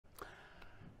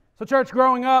So church,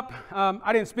 growing up,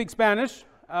 I didn't speak Spanish.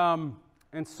 And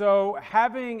so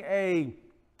having a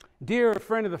dear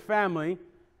friend of the family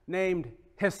named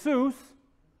Jesus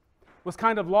was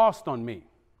kind of lost on me,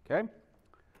 okay?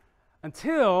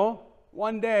 Until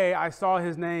one day I saw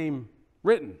his name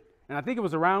written. And I think it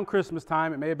was around Christmas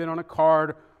time. It may have been on a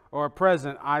card or a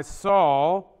present. I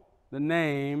saw the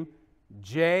name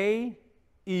J-E-S-U-S.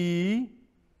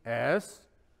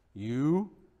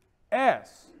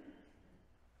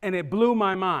 And it blew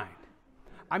my mind.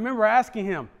 I remember asking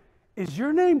him, "Is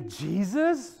your name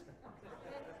Jesus?"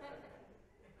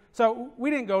 So we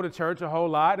didn't go to church a whole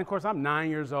lot. And of course, I'm 9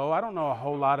 years old. I don't know a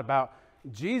whole lot about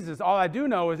Jesus. All I do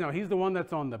know is, he's the one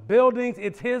that's on the buildings.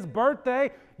 It's his birthday.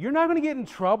 You're not going to get in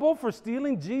trouble for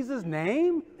stealing Jesus'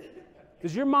 name?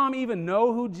 Does your mom even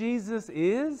know who Jesus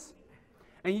is?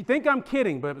 And you think I'm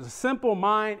kidding, but it was a simple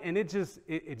mind, and it just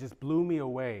blew me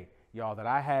away, y'all, that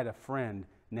I had a friend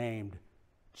named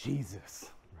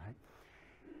Jesus, right?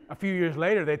 A few years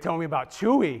later, they told me about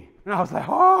Chewy, and I was like,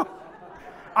 oh,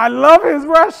 I love his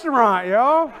restaurant,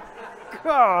 y'all.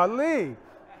 Golly.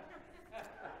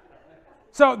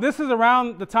 So this is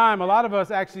around the time a lot of us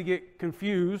actually get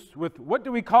confused with what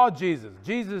do we call Jesus?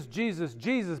 Jesus, Jesus,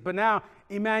 Jesus, but now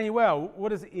Emmanuel.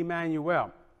 What is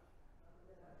Emmanuel?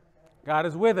 God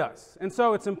is with us. And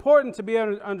so it's important to be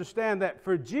able to understand that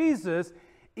for Jesus,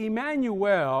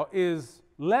 Emmanuel is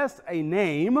less a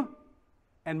name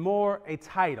and more a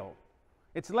title.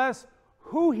 It's less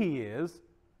who he is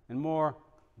and more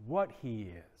what he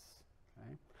is.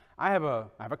 Okay? I have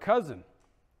a cousin.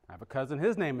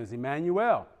 His name is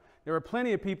Emmanuel. There were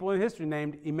plenty of people in history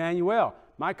named Emmanuel.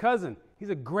 My cousin, he's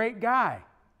a great guy,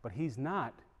 but he's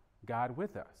not God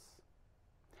with us.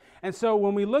 And so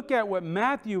when we look at what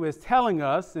Matthew is telling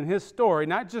us in his story,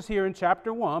 not just here in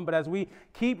chapter 1, but as we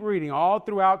keep reading all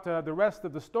throughout the rest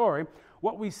of the story,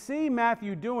 what we see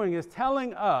Matthew doing is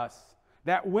telling us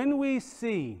that when we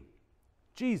see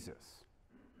Jesus,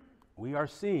 we are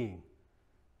seeing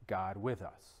God with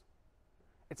us.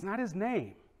 It's not his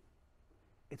name.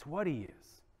 It's what he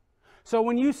is. So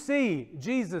when you see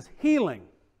Jesus healing,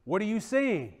 what are you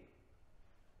seeing?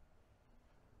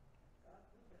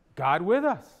 God with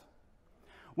us.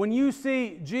 When you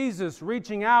see Jesus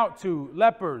reaching out to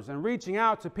lepers and reaching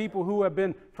out to people who have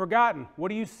been forgotten, what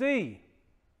do you see?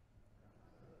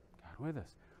 God with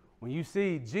us. When you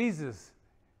see Jesus,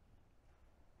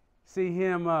 see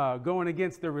him going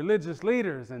against the religious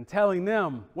leaders and telling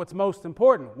them what's most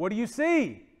important, what do you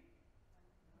see?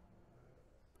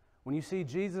 When you see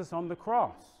Jesus on the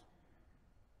cross,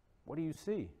 what do you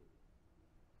see?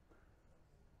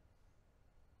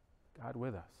 God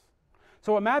with us.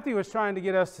 So what Matthew is trying to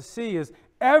get us to see is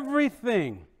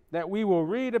everything that we will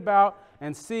read about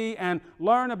and see and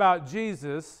learn about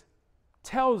Jesus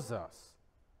tells us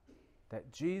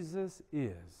that Jesus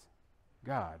is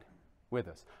God with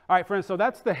us. All right, friends, so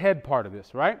that's the head part of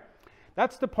this, right?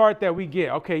 That's the part that we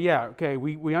get. Okay,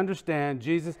 we understand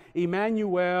Jesus.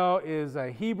 Emmanuel is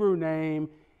a Hebrew name,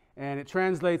 and it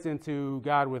translates into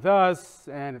God with us,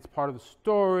 and it's part of the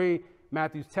story.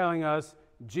 Matthew's telling us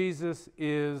Jesus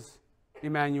is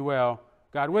Emmanuel,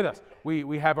 God with us.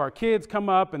 We have our kids come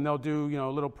up and they'll do,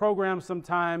 little programs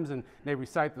sometimes and they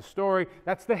recite the story.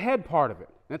 That's the head part of it.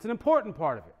 That's an important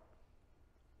part of it.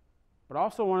 But I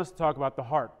also want us to talk about the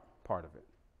heart part of it.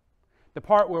 The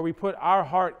part where we put our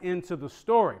heart into the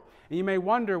story. And you may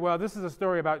wonder, well, this is a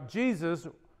story about Jesus.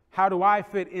 How do I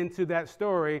fit into that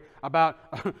story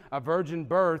about a virgin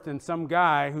birth and some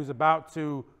guy who's about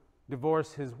to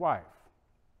divorce his wife?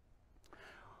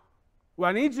 What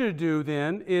I need you to do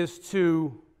then is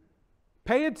to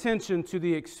pay attention to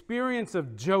the experience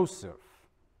of Joseph,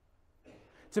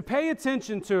 to pay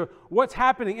attention to what's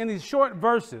happening in these short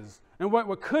verses and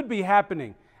what could be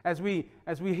happening as we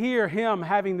hear him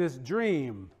having this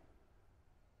dream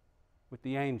with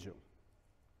the angel.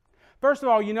 First of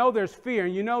all, there's fear,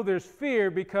 and there's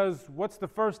fear because what's the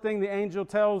first thing the angel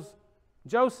tells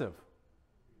Joseph?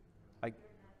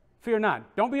 Fear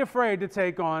not. Don't be afraid to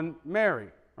take on Mary,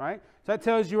 right? So that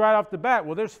tells you right off the bat,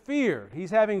 well, there's fear.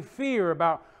 He's having fear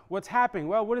about what's happening.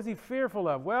 Well, what is he fearful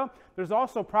of? Well, there's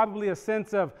also probably a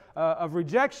sense of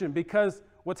rejection because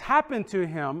what's happened to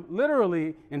him,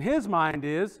 literally in his mind,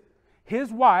 is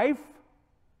his wife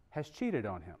has cheated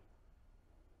on him.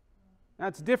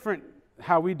 That's different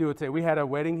how we do it today. We had a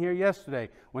wedding here yesterday.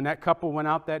 When that couple went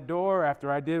out that door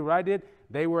after I did what I did,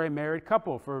 they were a married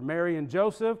couple. For Mary and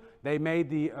Joseph, they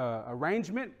made the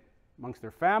arrangement amongst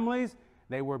their families.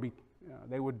 They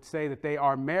would say that they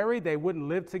are married. They wouldn't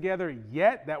live together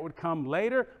yet. That would come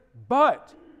later.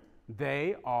 But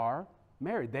they are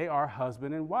married. They are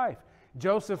husband and wife.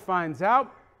 Joseph finds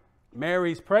out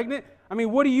Mary's pregnant. I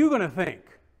mean, what are you going to think?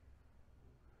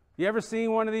 You ever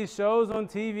seen one of these shows on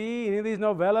TV, any of these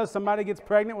novellas, somebody gets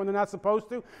pregnant when they're not supposed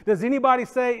to? Does anybody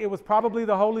say it was probably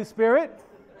the Holy Spirit?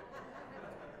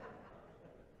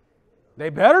 They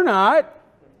better not.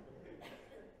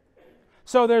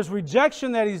 So there's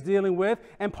rejection that he's dealing with,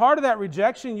 and part of that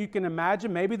rejection, you can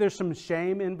imagine, maybe there's some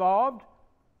shame involved.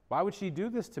 Why would she do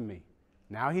this to me?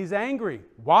 Now he's angry.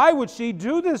 Why would she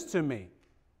do this to me?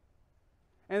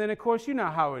 And then, of course, you know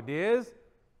how it is.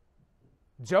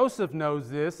 Joseph knows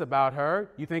this about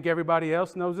her. You think everybody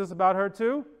else knows this about her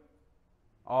too?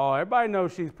 Oh, everybody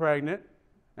knows she's pregnant.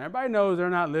 Everybody knows they're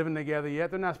not living together yet.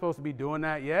 They're not supposed to be doing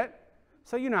that yet.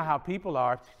 So you know how people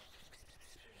are.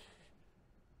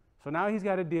 So now he's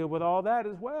got to deal with all that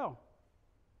as well.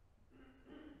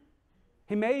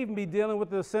 He may even be dealing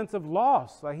with a sense of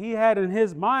loss. Like he had in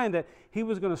his mind that he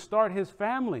was going to start his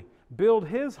family, build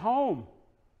his home.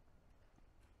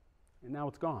 And now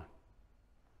it's gone.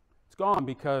 It's gone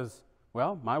because,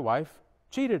 well, my wife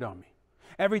cheated on me.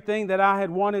 Everything that I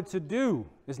had wanted to do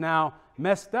is now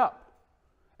messed up.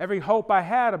 Every hope I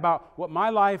had about what my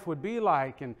life would be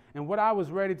like and what I was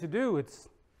ready to do, it's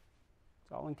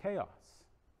all in chaos.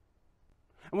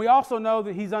 And we also know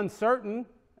that he's uncertain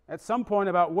at some point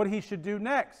about what he should do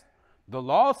next. The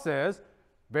law says,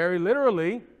 very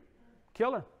literally,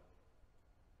 kill her.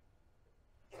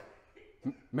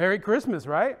 Merry Christmas,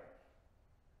 right?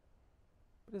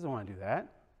 He doesn't want to do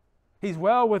that. He's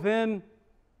well within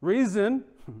reason,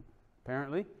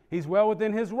 apparently. He's well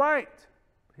within his right.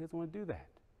 But he doesn't want to do that.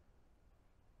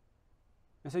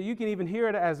 And so you can even hear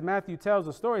it as Matthew tells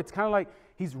the story. It's kind of like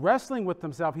he's wrestling with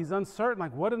himself. He's uncertain,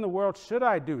 like, what in the world should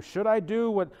I do? Should I do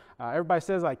what everybody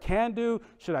says I can do?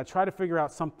 Should I try to figure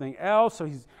out something else? So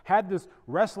he's had this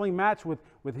wrestling match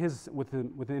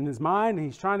within his mind, and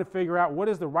he's trying to figure out what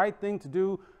is the right thing to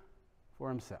do for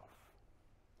himself.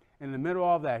 In the middle of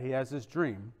all that, he has this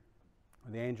dream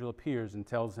where the angel appears and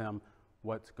tells him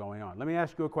what's going on. Let me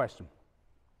ask you a question.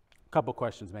 A couple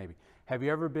questions maybe. Have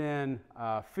you ever been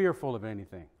fearful of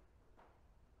anything?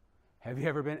 Have you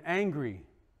ever been angry?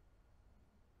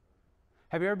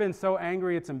 Have you ever been so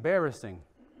angry it's embarrassing?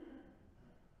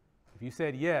 If you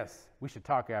said yes, we should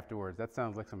talk afterwards. That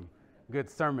sounds like some good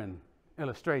sermon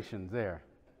illustrations there.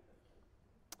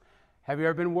 Have you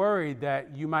ever been worried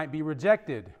that you might be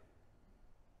rejected?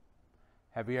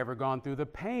 Have you ever gone through the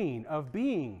pain of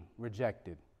being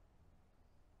rejected?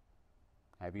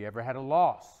 Have you ever had a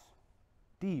loss?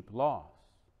 Deep loss?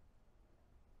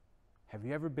 Have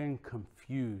you ever been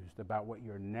confused about what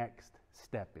your next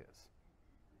step is?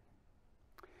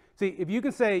 See, if you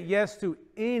can say yes to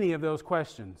any of those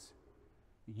questions,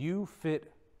 you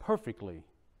fit perfectly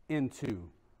into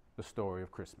the story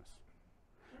of Christmas.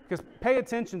 Because pay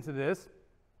attention to this.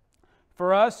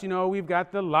 For us, we've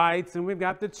got the lights and we've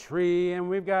got the tree and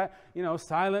we've got,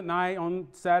 Silent Night on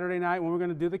Saturday night when we're going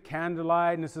to do the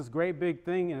candlelight, and it's this great big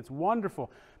thing and it's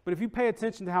wonderful. But if you pay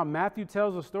attention to how Matthew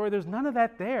tells the story, there's none of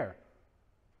that there.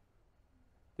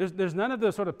 There's none of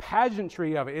the sort of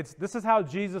pageantry of it. This is how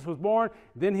Jesus was born,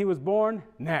 then he was born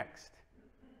next.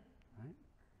 Right?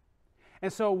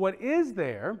 And so what is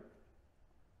there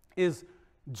is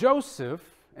Joseph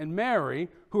and Mary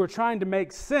who are trying to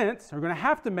make sense, are going to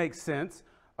have to make sense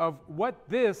of what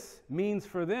this means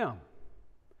for them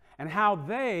and how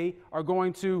they are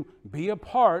going to be a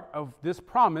part of this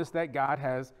promise that God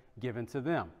has given to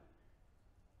them.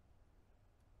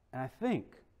 And I think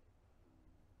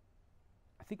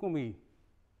when we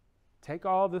take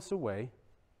all this away,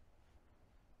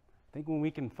 I think when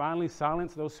we can finally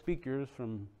silence those speakers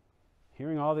from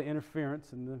hearing all the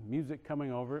interference and the music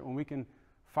coming over it, when we can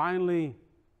finally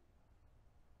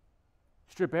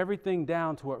strip everything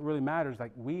down to what really matters,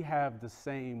 like we have the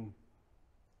same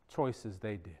choices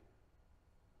they did.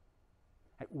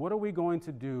 Like, what are we going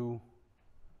to do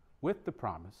with the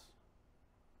promise?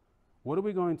 What are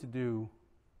we going to do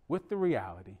with the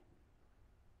reality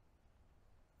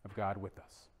of God with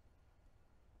us?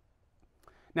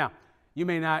 Now, you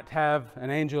may not have an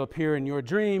angel appear in your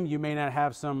dream. You may not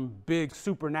have some big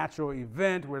supernatural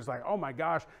event where it's like, oh my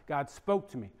gosh, God spoke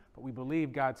to me. But we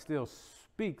believe God still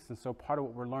speaks, and so part of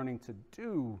what we're learning to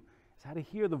do is how to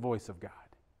hear the voice of God.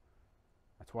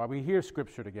 That's why we hear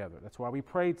Scripture together. That's why we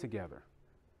pray together.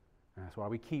 And that's why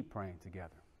we keep praying together.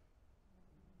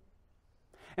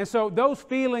 And so those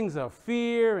feelings of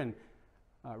fear and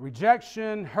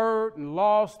rejection, hurt, and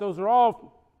loss, those are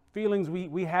all feelings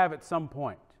we have at some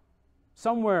point,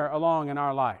 somewhere along in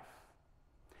our life.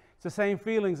 It's the same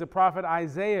feelings the prophet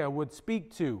Isaiah would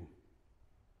speak to.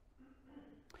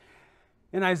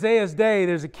 In Isaiah's day,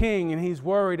 there's a king, and he's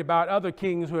worried about other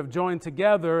kings who have joined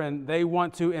together, and they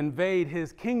want to invade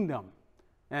his kingdom.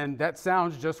 And that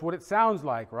sounds just what it sounds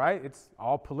like, right? It's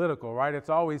all political, right? It's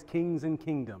always kings and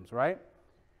kingdoms, right?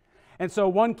 And so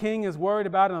one king is worried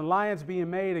about an alliance being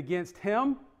made against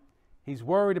him. He's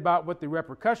worried about what the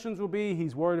repercussions will be.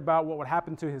 He's worried about what would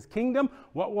happen to his kingdom,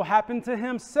 what will happen to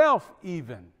himself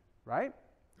even, right?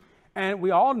 And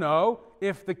we all know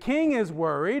if the king is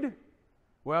worried,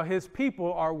 well, his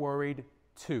people are worried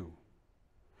too.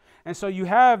 And so you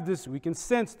have this, we can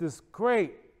sense this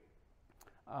great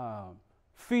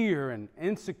fear and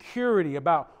insecurity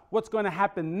about what's going to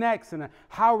happen next and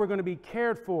how we're going to be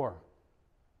cared for.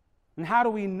 And how do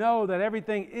we know that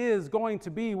everything is going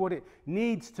to be what it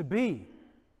needs to be?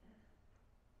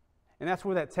 And that's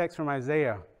where that text from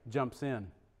Isaiah jumps in.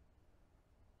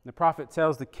 The prophet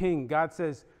tells the king, God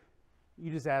says,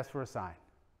 you just ask for a sign.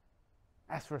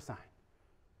 Ask for a sign.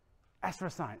 Ask for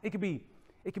a sign. It could be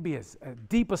a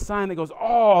deep a sign that goes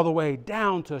all the way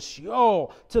down to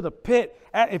Sheol, to the pit.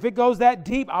 If it goes that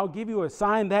deep, I'll give you a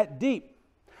sign that deep.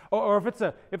 Or if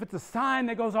it's a sign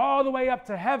that goes all the way up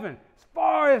to heaven, as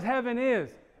far as heaven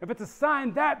is, if it's a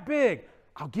sign that big,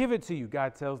 I'll give it to you,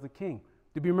 God tells the king.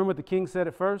 Do you remember what the king said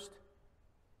at first?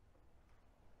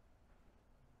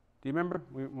 Do you remember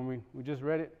when we just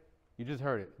read it? You just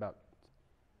heard it about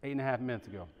 8.5 minutes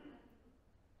ago.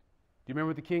 Do you remember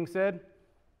what the king said?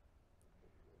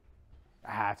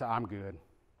 I'm good.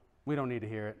 We don't need to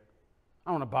hear it.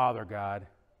 I don't want to bother God.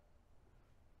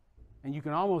 And you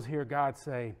can almost hear God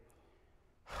say,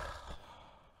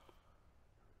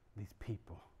 these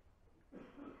people.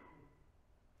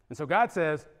 And so God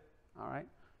says, all right,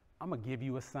 I'm going to give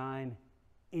you a sign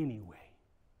anyway.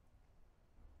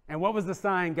 And what was the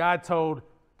sign God told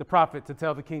the prophet to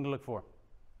tell the king to look for?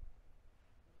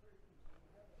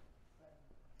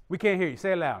 We can't hear you.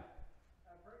 Say it loud.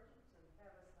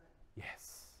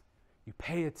 Yes. You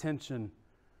pay attention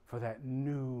for that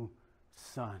new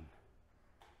son.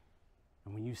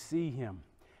 And when you see him,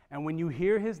 and when you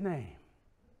hear his name,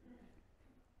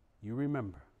 you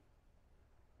remember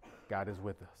God is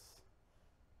with us.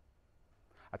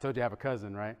 I told you I have a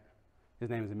cousin, right? His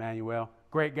name is Emmanuel.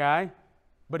 Great guy,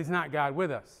 but he's not God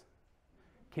with us.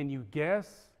 Can you guess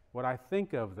what I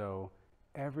think of, though,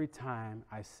 every time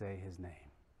I say his name?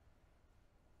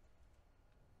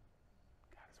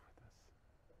 God is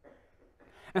with us.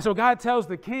 And so God tells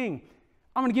the king,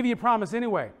 I'm going to give you a promise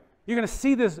anyway. You're going to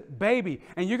see this baby,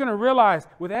 and you're going to realize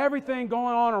with everything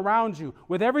going on around you,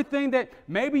 with everything that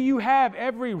maybe you have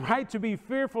every right to be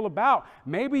fearful about,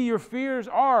 maybe your fears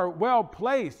are well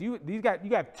placed. You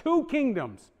got 2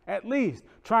 kingdoms at least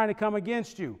trying to come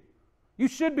against you. You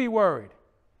should be worried.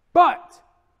 But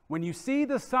when you see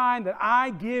the sign that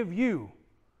I give you,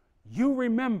 you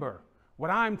remember what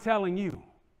I'm telling you.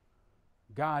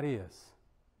 God is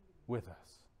with us.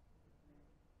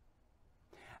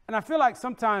 And I feel like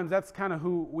sometimes that's kind of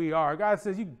who we are. God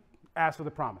says, you ask for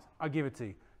the promise. I'll give it to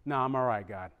you. No, I'm all right,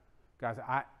 God. God said,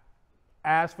 I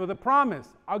ask for the promise.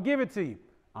 I'll give it to you.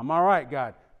 I'm all right,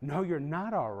 God. No, you're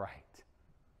not all right.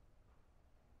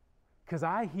 Because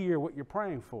I hear what you're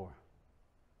praying for.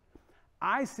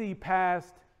 I see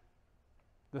past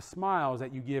the smiles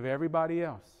that you give everybody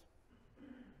else.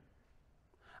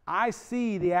 I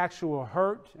see the actual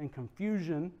hurt and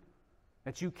confusion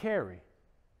that you carry.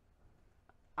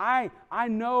 I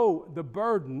know the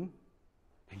burden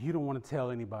that you don't want to tell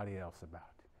anybody else about.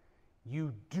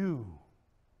 You do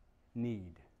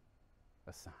need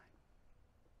a sign.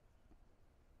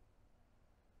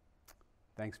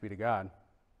 Thanks be to God.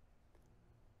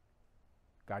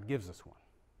 God gives us one.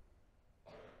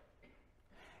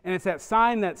 And it's that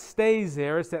sign that stays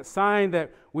there. It's that sign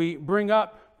that we bring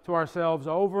up to ourselves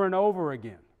over and over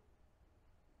again.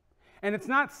 And it's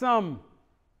not some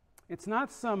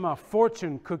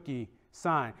fortune cookie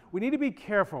sign. We need to be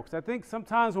careful, because I think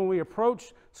sometimes when we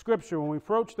approach Scripture, when we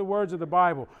approach the words of the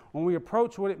Bible, when we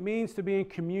approach what it means to be in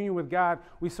communion with God,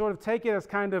 we sort of take it as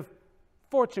kind of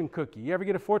fortune cookie. You ever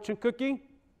get a fortune cookie?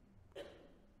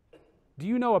 Do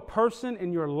you know a person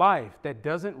in your life that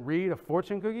doesn't read a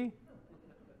fortune cookie?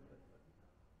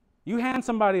 You hand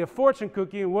somebody a fortune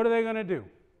cookie, and what are they going to do?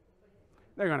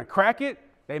 They're going to crack it.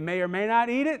 They may or may not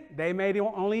eat it. They may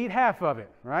only eat half of it,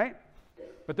 right?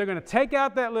 But they're going to take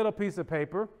out that little piece of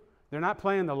paper. They're not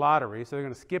playing the lottery, so they're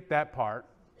going to skip that part.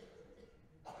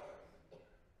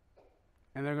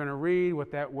 And they're going to read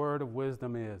what that word of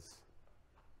wisdom is.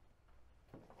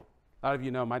 A lot of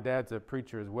you know my dad's a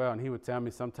preacher as well, and he would tell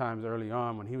me sometimes early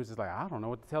on when he was just like, I don't know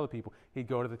what to tell the people. He'd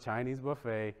go to the Chinese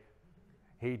buffet.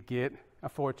 He'd get a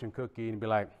fortune cookie and be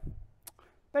like,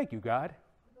 thank you, God.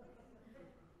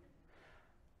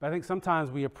 But I think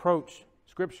sometimes we approach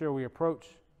Scripture, we approach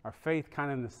our faith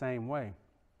kind of in the same way.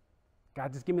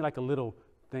 God, just give me like a little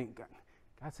thing.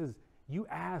 God says, you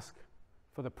ask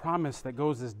for the promise that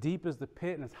goes as deep as the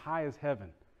pit and as high as heaven.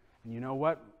 And you know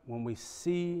what? When we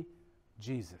see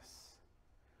Jesus,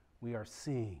 we are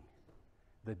seeing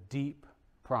the deep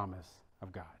promise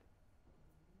of God.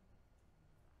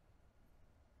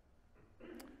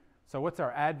 So what's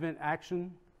our Advent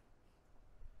action?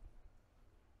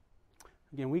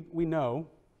 Again, we know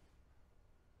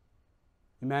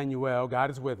Emmanuel,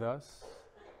 God is with us.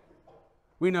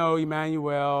 We know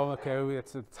Emmanuel, okay,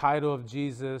 it's the title of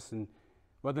Jesus, and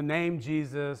well, the name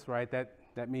Jesus, right,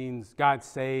 that means God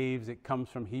saves. It comes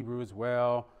from Hebrew as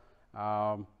well.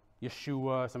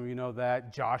 Yeshua, some of you know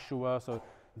that. Joshua, so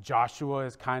Joshua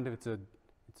is kind of, it's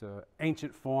an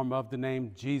ancient form of the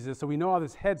name Jesus. So we know all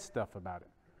this head stuff about it.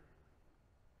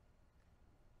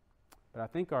 But I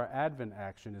think our Advent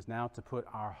action is now to put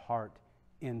our heart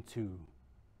into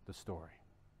the story.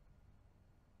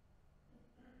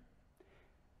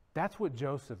 That's what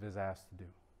Joseph is asked to do.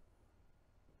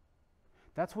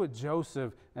 That's what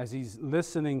Joseph, as he's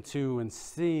listening to and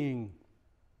seeing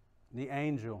the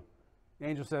angel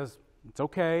says, it's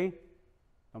okay.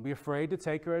 Don't be afraid to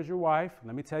take her as your wife.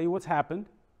 Let me tell you what's happened.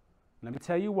 Let me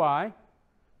tell you why.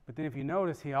 But then if you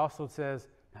notice, he also says,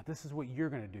 now this is what you're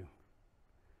going to do.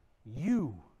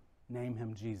 You name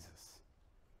him Jesus.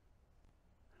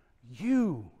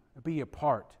 You be a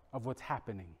part of what's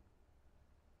happening.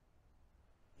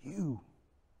 You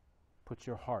put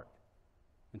your heart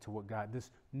into what God, this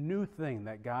new thing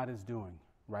that God is doing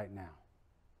right now.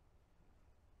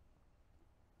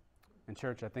 And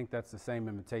church, I think that's the same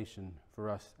invitation for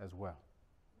us as well.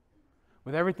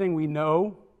 With everything we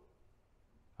know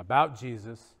about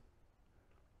Jesus,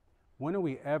 when are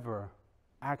we ever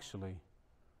actually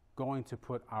going to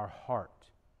put our heart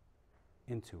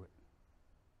into it?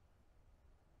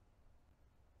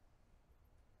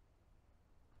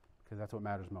 Because that's what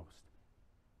matters most.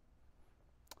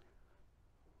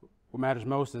 What matters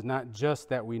most is not just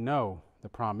that we know the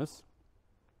promise,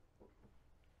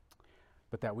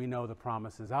 but that we know the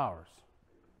promise is ours.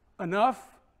 Enough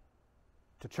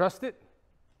to trust it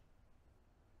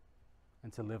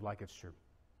and to live like it's true.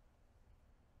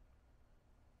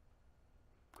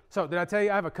 So, did I tell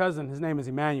you I have a cousin? His name is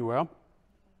Emmanuel.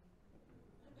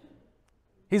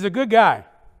 He's a good guy,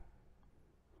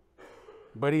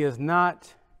 but he is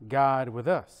not God with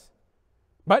us.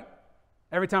 But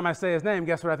every time I say his name,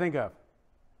 guess what I think of?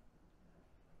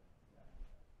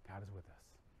 God is with us.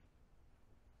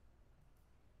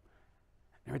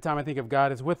 Every time I think of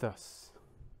God is with us,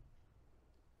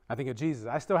 I think of Jesus.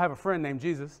 I still have a friend named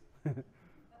Jesus.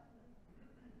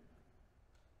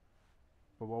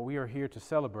 But what we are here to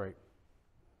celebrate,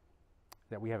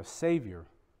 that we have a Savior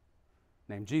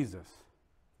named Jesus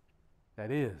that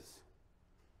is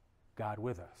God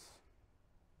with us.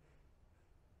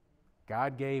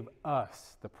 God gave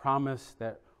us the promise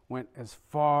that went as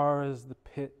far as the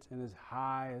pit and as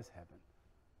high as heaven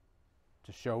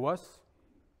to show us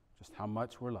just how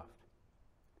much we're loved.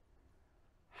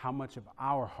 How much of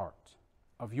our heart,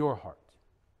 of your heart,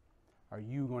 are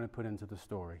you going to put into the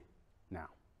story now?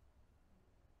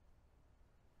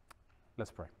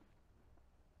 Let's pray.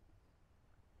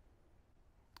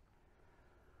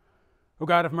 Oh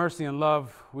God of mercy and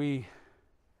love, we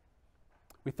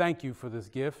thank you for this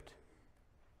gift,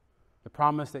 the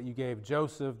promise that you gave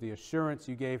Joseph, the assurance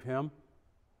you gave him.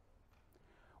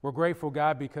 We're grateful,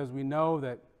 God, because we know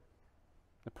that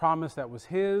the promise that was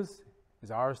his is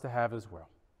ours to have as well.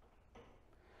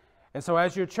 And so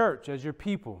as your church, as your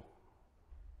people,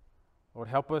 Lord,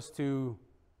 help us to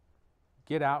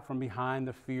get out from behind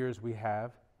the fears we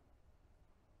have,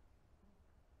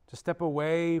 to step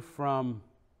away from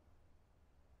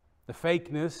the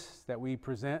fakeness that we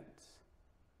present,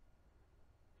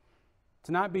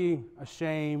 to not be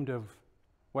ashamed of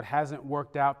what hasn't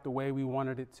worked out the way we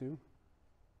wanted it to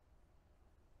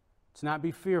not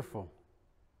be fearful,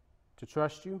 to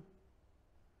trust you,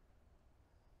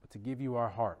 but to give you our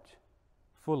heart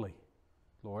fully,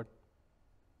 Lord,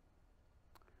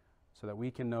 so that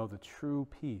we can know the true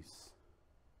peace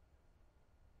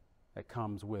that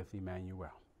comes with Emmanuel.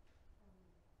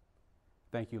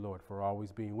 Thank you, Lord, for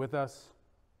always being with us.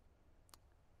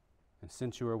 And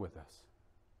since you are with us,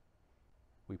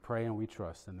 we pray and we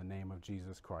trust in the name of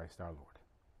Jesus Christ our Lord.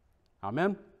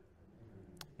 Amen?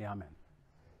 Yeah, amen.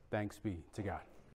 Thanks be to God.